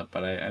Aaron Nola,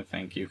 but I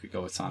think you could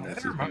go with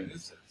Saunders.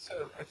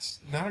 It's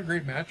not a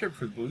great matchup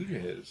for the Blue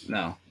Jays.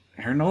 No.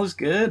 Aaron Nola's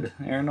good.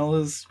 Aaron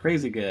Nola's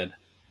crazy good.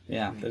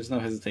 Yeah, there's no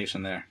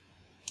hesitation there.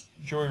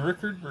 Joey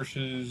Rickard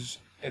versus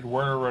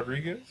Eduardo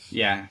Rodriguez.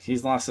 Yeah,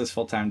 he's lost his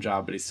full-time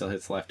job, but he still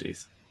hits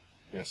lefties.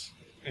 Yes.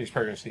 He's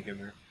probably going to sneak in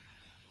there.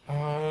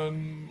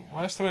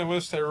 Last on my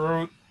list, I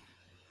wrote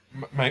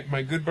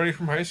my good buddy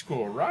from high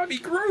school, Robbie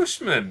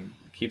Grossman.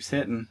 Keeps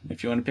hitting.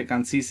 If you want to pick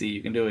on CC,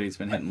 you can do it. He's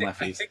been hitting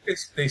lefties. I think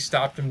they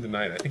stopped him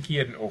tonight. I think he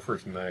had an 0 for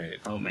tonight.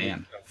 Oh,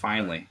 man.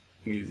 Finally.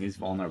 He's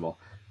vulnerable.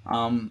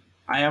 I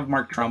have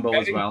Mark Trumbo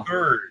as Batting well.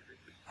 third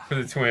for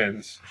the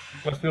Twins.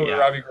 Left fielder Yeah.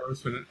 Robbie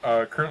Grossman,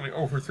 currently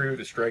 0 for 3 with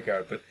a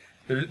strikeout, but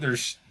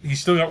he's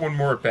still got one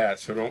more at bat,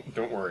 so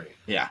don't worry.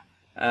 Yeah.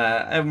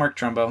 I have Mark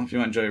Trumbo. If you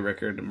want Joey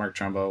Rickard, Mark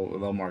Trumbo, a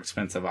little more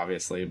expensive,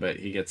 obviously, but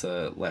he gets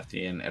a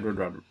lefty, and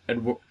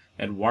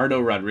Eduardo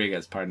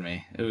Rodriguez, pardon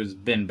me, who's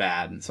been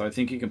bad. And so I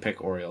think you can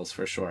pick Orioles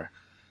for sure.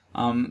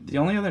 The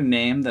only other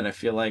name that I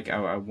feel like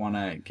I want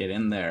to get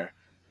in there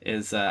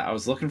is I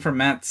was looking for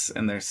Mets,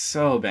 and they're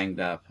so banged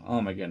up. Oh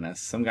my goodness.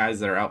 Some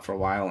guys that are out for a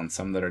while and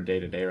some that are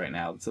day-to-day right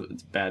now. It's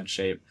bad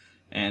shape.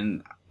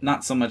 And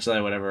not so much that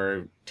I would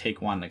ever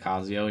take Juan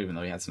Nicasio, even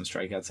though he had some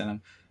strikeouts in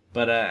him.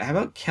 But how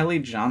about Kelly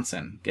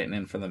Johnson getting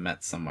in for the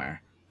Mets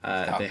somewhere?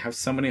 They have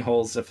so many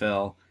holes to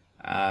fill.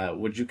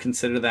 Would you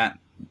consider that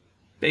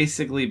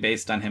basically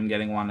based on him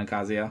getting Juan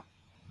Nicasio?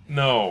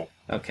 No.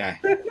 Okay.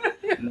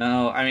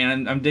 No, I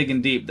mean, I'm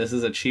digging deep. This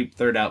is a cheap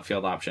third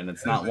outfield option.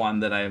 It's not one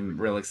that I'm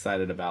real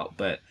excited about,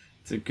 but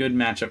it's a good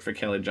matchup for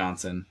Kelly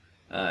Johnson,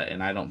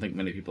 and I don't think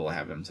many people will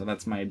have him. So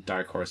that's my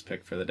dark horse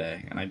pick for the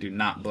day, and I do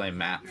not blame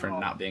Matt for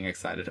not being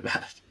excited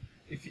about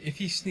it. If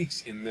he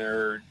sneaks in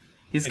there...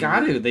 He's got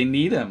to. They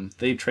need him.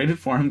 They traded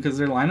for him because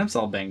their lineup's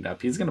all banged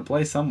up. He's going to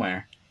play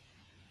somewhere.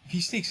 If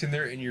he sneaks in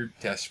there and you're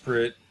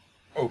desperate,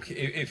 okay.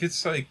 If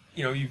it's like,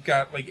 you've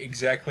got like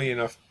exactly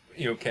enough,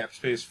 cap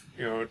space,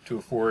 to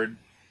afford,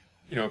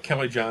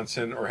 Kelly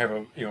Johnson or have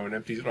an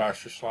empty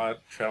roster slot,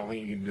 which I don't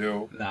think you can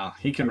do. No,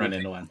 he can run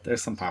into one.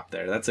 There's some pop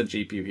there. That's a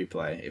GPP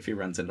play. If he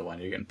runs into one,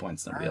 you're getting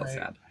points nobody else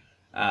had.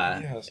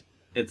 Yes.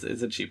 It's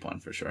a cheap one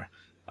for sure.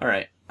 All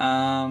right.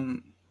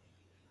 On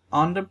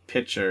to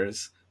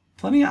pitchers.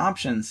 Plenty of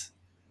options.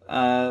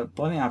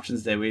 Plenty of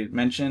options today. We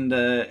mentioned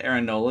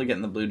Aaron Nola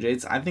getting the Blue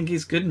Jays. I think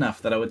he's good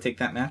enough that I would take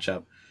that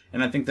matchup.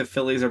 And I think the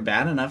Phillies are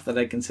bad enough that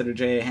I consider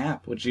J.A.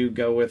 Happ. Would you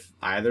go with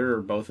either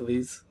or both of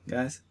these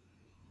guys?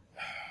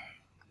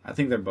 I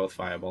think they're both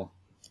viable.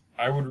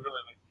 I would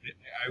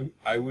really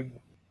I would,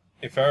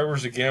 if I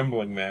was a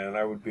gambling man,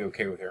 I would be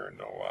okay with Aaron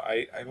Nola.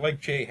 I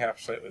like J.A. Happ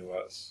slightly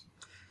less.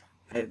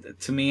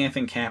 To me, I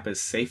think Happ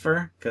is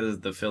safer because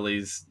the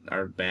Phillies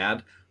are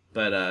bad.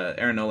 But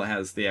Aaron Nola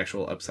has the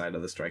actual upside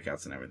of the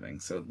strikeouts and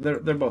everything. So they're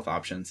both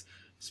options.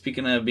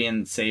 Speaking of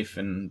being safe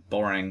and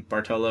boring,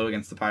 Bartolo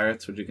against the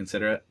Pirates, would you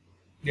consider it?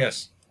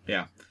 Yes.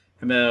 Yeah.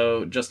 How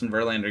about Justin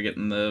Verlander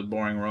getting the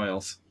boring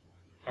Royals?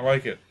 I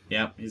like it.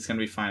 Yeah, he's going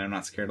to be fine. I'm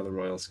not scared of the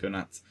Royals. Go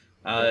nuts.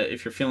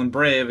 If you're feeling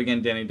brave,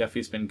 again, Danny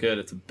Duffy's been good.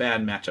 It's a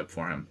bad matchup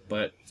for him.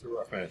 But it's a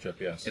rough matchup,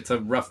 yes. It's a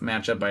rough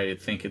matchup. I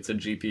think it's a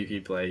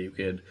GPP play. You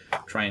could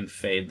try and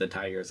fade the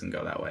Tigers and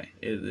go that way.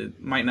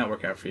 It might not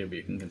work out for you, but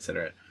you can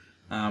consider it.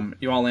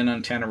 You all in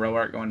on Tanner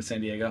Roark going to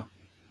San Diego?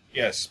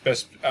 Yes,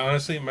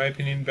 honestly, in my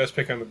opinion, best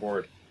pick on the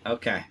board.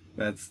 Okay,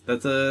 that's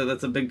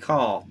a big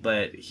call,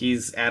 but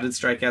he's added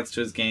strikeouts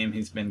to his game.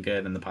 He's been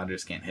good, and the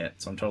Padres can't hit,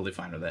 so I'm totally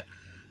fine with it.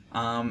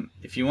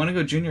 If you want to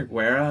go Junior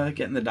Guerra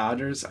getting the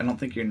Dodgers, I don't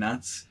think you're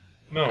nuts.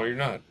 No, you're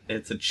not.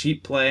 It's a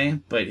cheap play,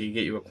 but he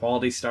get you a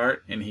quality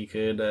start, and he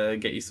could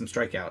get you some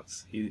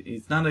strikeouts.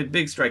 He's not a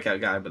big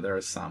strikeout guy, but there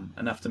are some,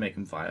 enough to make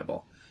him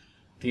viable.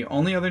 The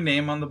only other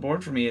name on the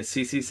board for me is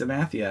CC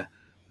Sabathia.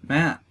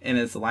 Matt, in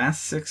his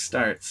last 6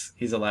 starts,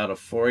 he's allowed a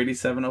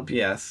 487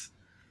 OPS.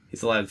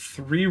 He's allowed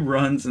 3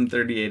 runs in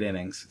 38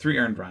 innings. 3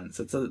 earned runs.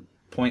 It's a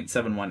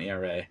 .71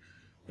 ERA.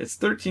 It's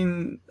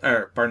 34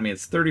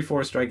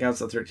 strikeouts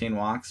to 13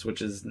 walks,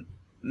 which is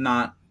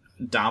not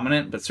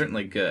dominant, but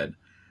certainly good.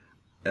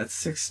 That's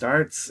 6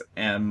 starts,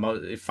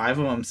 and 5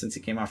 of them since he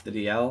came off the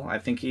DL. I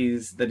think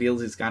the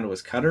deals he's gone to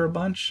his cutter a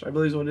bunch, I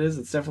believe is what it is.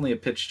 It's definitely a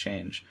pitch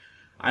change.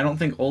 I don't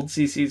think old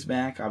CC's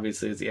back.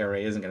 Obviously, his ERA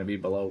isn't going to be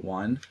below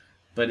 1.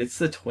 But it's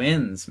the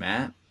Twins,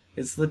 Matt.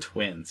 It's the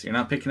Twins. You're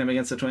not picking him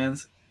against the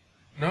Twins?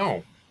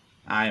 No.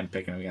 I am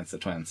picking him against the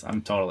Twins.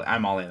 I'm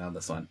all in on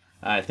this one.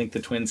 I think the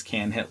Twins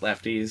can hit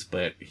lefties,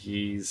 but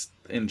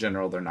in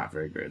general, they're not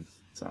very good.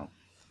 So,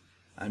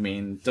 I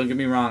mean, don't get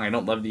me wrong. I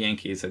don't love the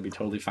Yankees. I'd be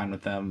totally fine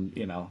with them,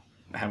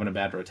 having a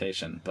bad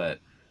rotation. But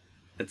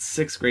it's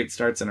 6 great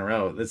starts in a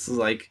row. This is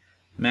like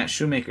Matt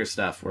Shoemaker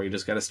stuff, where you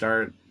just got to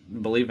start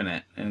believing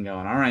it and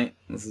going, all right,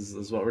 this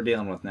is what we're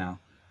dealing with now.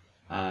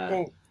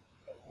 Well,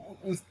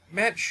 with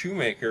Matt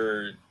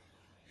Shoemaker,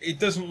 it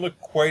doesn't look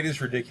quite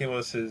as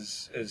ridiculous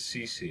as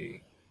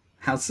CC.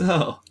 How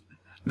so?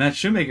 Matt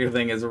Shoemaker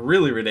thing is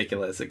really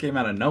ridiculous. It came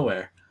out of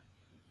nowhere.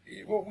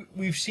 Well,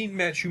 we've seen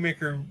Matt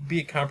Shoemaker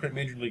be a competent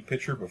major league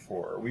pitcher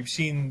before. We've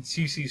seen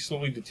CC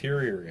slowly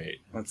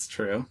deteriorate. That's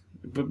true.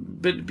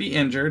 But be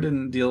injured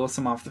and deal with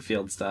some off the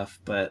field stuff.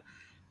 But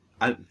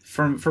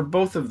for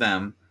both of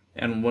them,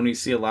 and when you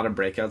see a lot of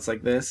breakouts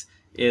like this,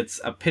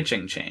 it's a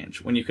pitching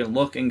change. When you can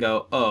look and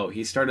go, oh,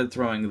 he started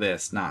throwing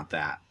this, not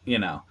that.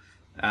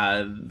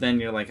 Then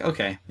you're like,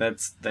 okay,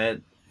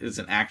 that is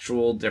an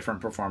actual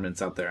different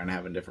performance out there and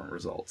having different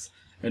results.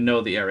 And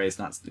no, the ERA is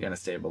not going to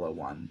stay below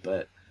 1.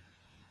 But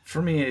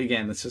for me,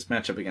 again, it's just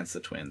matchup against the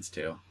Twins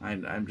too.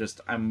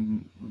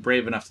 I'm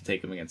brave enough to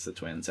take them against the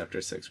Twins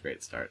after 6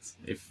 great starts.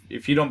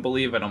 If you don't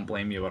believe, I don't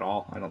blame you at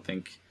all. I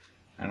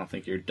I don't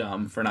think you're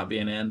dumb for not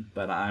being in,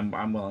 but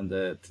I'm willing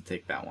to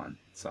take that one.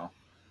 So,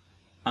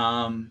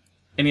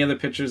 any other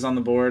pitchers on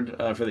the board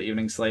for the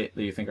evening slate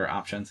that you think are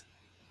options?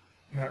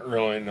 Not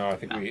really. No, I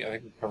think we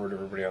covered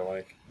everybody I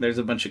like. There's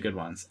a bunch of good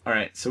ones. All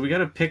right, so we got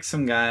to pick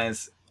some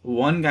guys,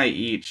 one guy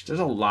each. There's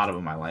a lot of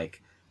them I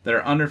like that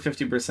are under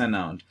 50%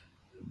 owned.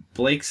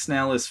 Blake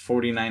Snell is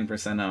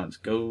 49% owned.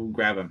 Go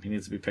grab him. He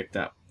needs to be picked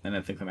up. And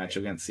I think the matchup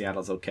against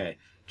Seattle's okay.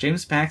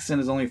 James Paxton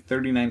is only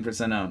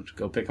 39% owned.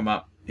 Go pick him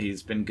up.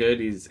 He's been good.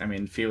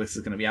 Felix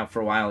is going to be out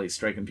for a while. He's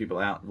striking people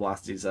out.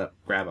 Velocity's up.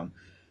 Grab him.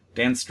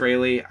 Dan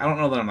Straley, I don't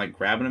know that I'm like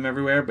grabbing him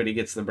everywhere, but he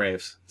gets the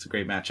Braves. It's a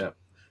great matchup.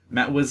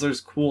 Matt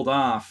Whistler's cooled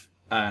off,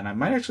 and I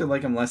might actually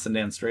like him less than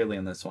Dan Straley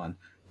in this one,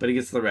 but he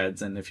gets the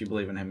Reds, and if you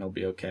believe in him, he'll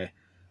be okay.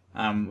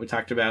 We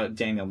talked about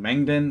Daniel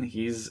Mengden.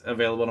 He's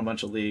available in a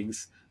bunch of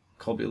leagues.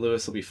 Colby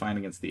Lewis will be fine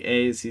against the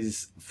A's.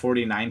 He's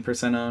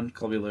 49% owned.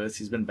 Colby Lewis,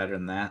 he's been better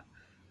than that.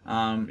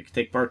 You can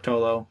take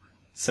Bartolo.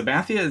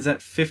 Sabathia is at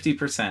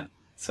 50%.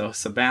 So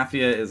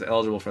Sabathia is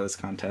eligible for this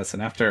contest,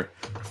 and after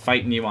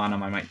fighting you on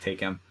him, I might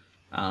take him.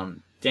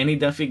 Danny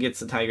Duffy gets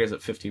the Tigers at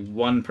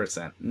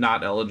 51%.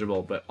 Not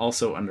eligible, but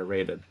also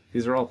underrated.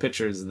 These are all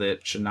pitchers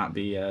that should not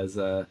be as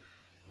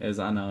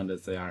unowned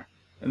as they are.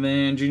 And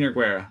then Junior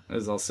Guerra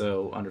is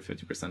also under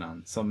 50%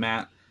 owned. So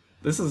Matt,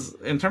 this is,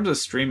 in terms of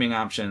streaming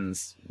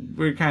options,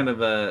 we're kind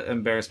of an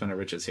embarrassment of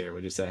riches here,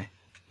 would you say?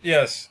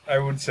 Yes, I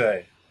would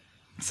say.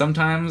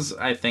 Sometimes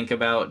I think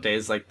about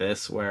days like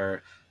this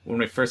where when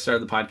we first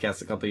started the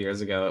podcast a couple of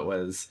years ago, it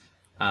was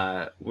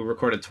we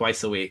recorded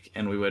twice a week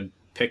and we would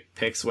pick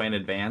picks way in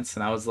advance,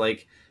 and I was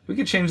like, we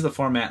could change the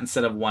format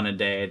instead of one a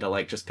day to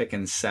like just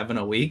picking 7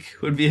 a week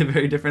would be a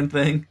very different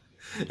thing.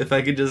 If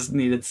I could just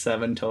needed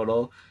 7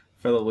 total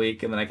for the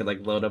week, and then I could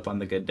like load up on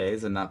the good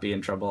days and not be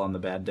in trouble on the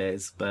bad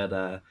days.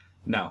 But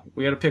no,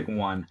 we got to pick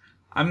one.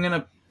 I'm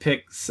gonna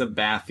pick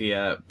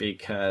Sabathia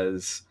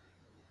because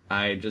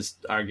I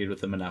just argued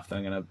with him enough that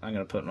I'm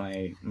gonna put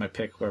my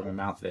pick where my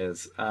mouth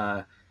is.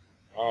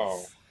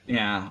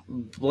 Yeah,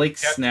 Blake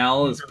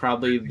Snell is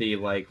probably the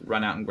like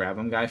run out and grab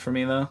him guy for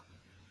me though.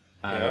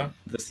 The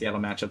Seattle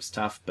matchup's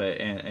tough, but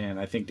and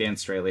I think Dan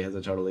Straley has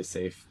a totally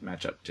safe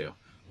matchup too.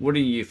 What are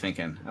you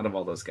thinking out of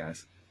all those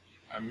guys?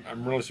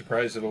 I'm really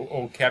surprised that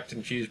old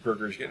Captain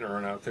Cheeseburger's getting a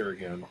run out there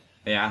again.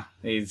 Yeah,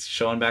 he's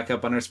showing back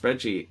up on our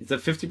spreadsheet. He's at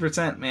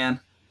 50%, man.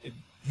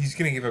 He's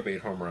gonna give up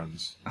 8 home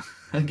runs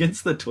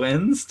against the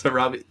Twins to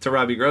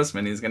Robbie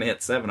Grossman. He's gonna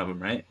hit 7 of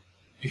them, right?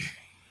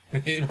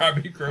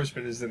 Robbie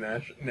Grossman is the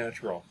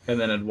natural, and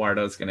then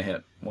Eduardo's gonna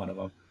hit 1 of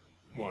them.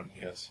 1,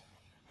 yes.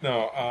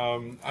 No,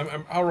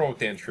 I'll roll with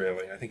Dan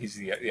Straley. I think he's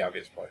the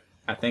obvious play.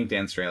 I think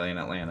Dan Straley in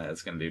Atlanta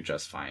is gonna do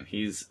just fine.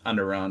 He's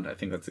underowned. I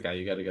think that's the guy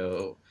you got to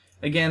go.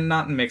 Again,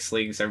 not in mixed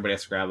leagues. Everybody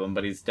has to grab him,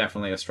 but he's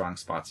definitely a strong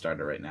spot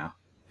starter right now.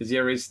 His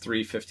ERA's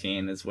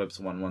 3.15. His WHIP's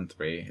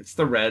 1.13. It's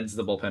the Reds.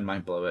 The bullpen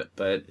might blow it,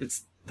 but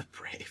it's the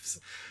Braves.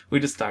 We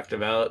just talked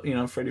about,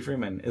 Freddie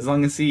Freeman. As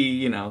long as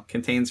he,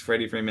 contains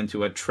Freddie Freeman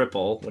to a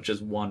triple, which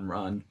is 1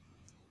 run,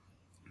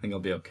 I think he'll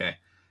be okay.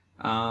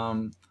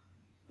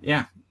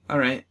 Yeah. All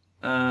right.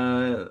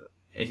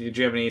 Did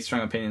you have any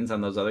strong opinions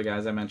on those other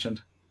guys I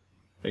mentioned?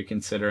 Are you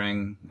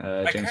considering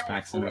James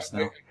Paxton or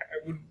Snell?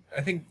 I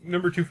think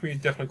number 2 for me is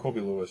definitely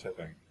Colby Lewis, I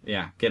think.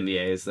 Yeah, getting the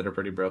A's that are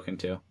pretty broken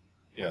too.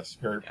 Yes,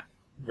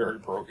 very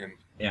broken.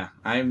 Yeah,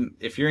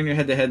 if you're in your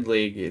head-to-head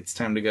league, it's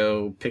time to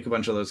go pick a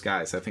bunch of those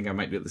guys. I think I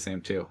might do the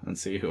same too and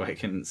see who I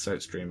can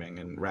start streaming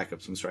and rack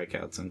up some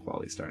strikeouts and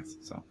quality starts.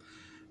 So,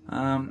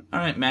 all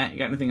right, Matt, you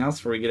got anything else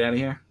before we get out of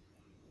here?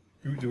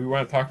 Do we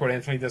want to talk about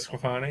Anthony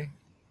DeSclafani?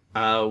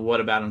 What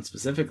about him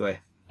specifically?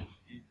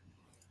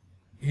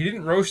 He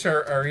didn't roast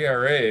our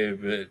ERA,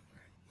 but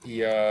he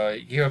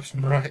gave up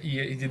some.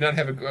 He did not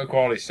have a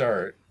quality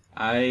start.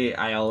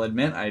 I'll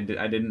admit I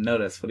didn't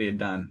notice what he had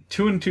done.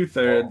 2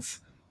 2/3,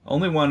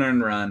 only 1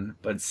 earned run,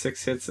 but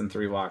 6 hits and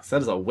 3 walks.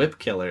 That is a whip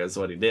killer, is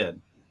what he did.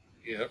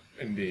 Yep,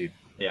 indeed.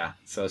 Yeah.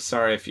 So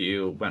sorry if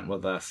you went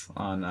with us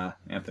on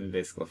Anthony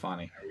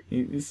DeSclafani.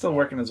 He's still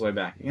working his way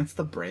back against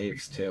the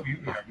Braves too.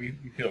 We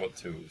feel it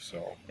too.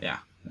 So yeah,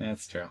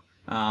 that's true.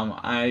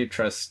 I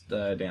trust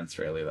Dan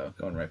Straley though.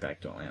 Going right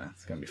back to Atlanta,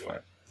 it's gonna be fun.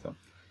 So.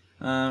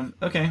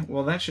 Okay,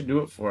 well that should do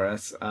it for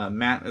us.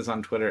 Matt is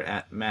on Twitter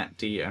at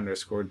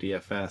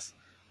MattD_DFS.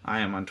 I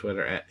am on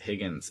Twitter at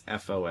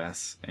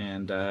HigginsFOS.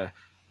 And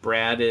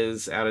Brad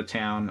is out of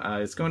town.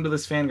 He's going to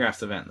this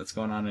Fangraphs event that's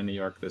going on in New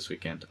York this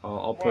weekend.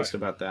 I'll post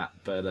about that.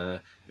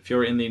 But if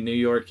you're in the New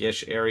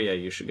York-ish area,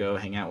 you should go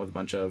hang out with a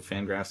bunch of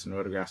Fangraphs and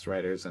Rotographs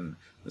writers and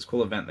this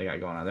cool event they got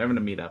going on. They're having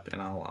a meetup,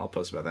 and I'll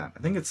post about that.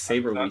 I think it's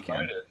Sabre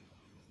Weekend.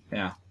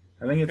 Yeah,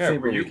 I think it's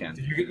Sabre Weekend.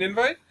 Did you get an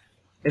invite?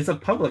 It's a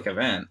public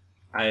event.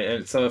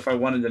 So if I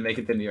wanted to make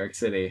it to New York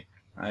City,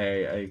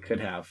 I could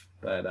have,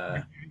 but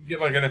Did you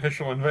get like an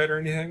official invite or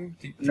anything?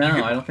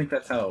 No, I don't think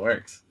that's how it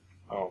works.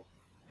 Oh,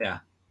 yeah.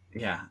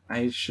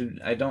 I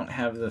don't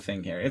have the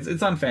thing here.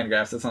 It's on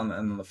Fangraphs. It's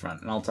on the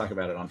front, and I'll talk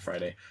about it on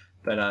Friday.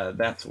 But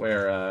that's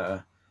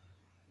where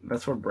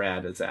That's where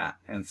Brad is at.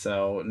 And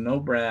so no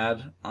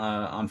Brad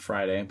on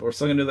Friday, but we're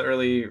still going to do the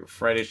early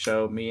Friday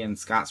show. Me and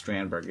Scott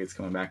Strandberg is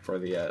coming back for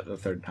the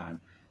third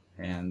time.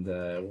 And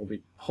we'll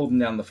be holding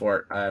down the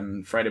fort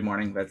on Friday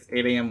morning. That's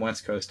 8 a.m.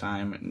 West Coast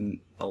time and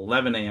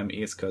 11 a.m.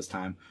 East Coast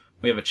time.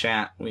 We have a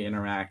chat. We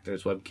interact.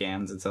 There's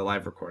webcams. It's a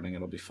live recording.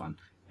 It'll be fun.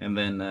 And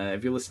then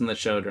if you listen to the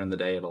show during the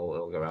day,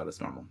 it'll go out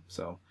as normal.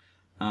 So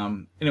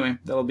anyway,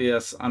 that'll be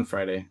us on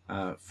Friday.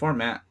 For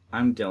Matt,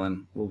 I'm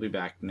Dylan. We'll be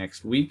back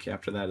next week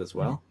after that as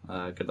well.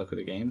 Good luck with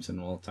the games,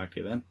 and we'll talk to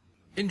you then.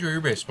 Enjoy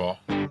your baseball.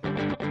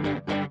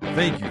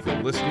 Thank you for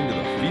listening to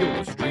the Field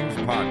of Streams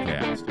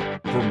podcast.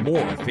 For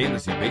more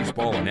fantasy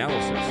baseball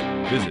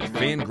analysis, visit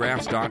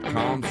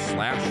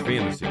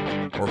fangraphs.com/fantasy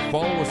or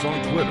follow us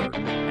on Twitter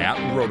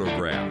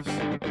 @Rotographs.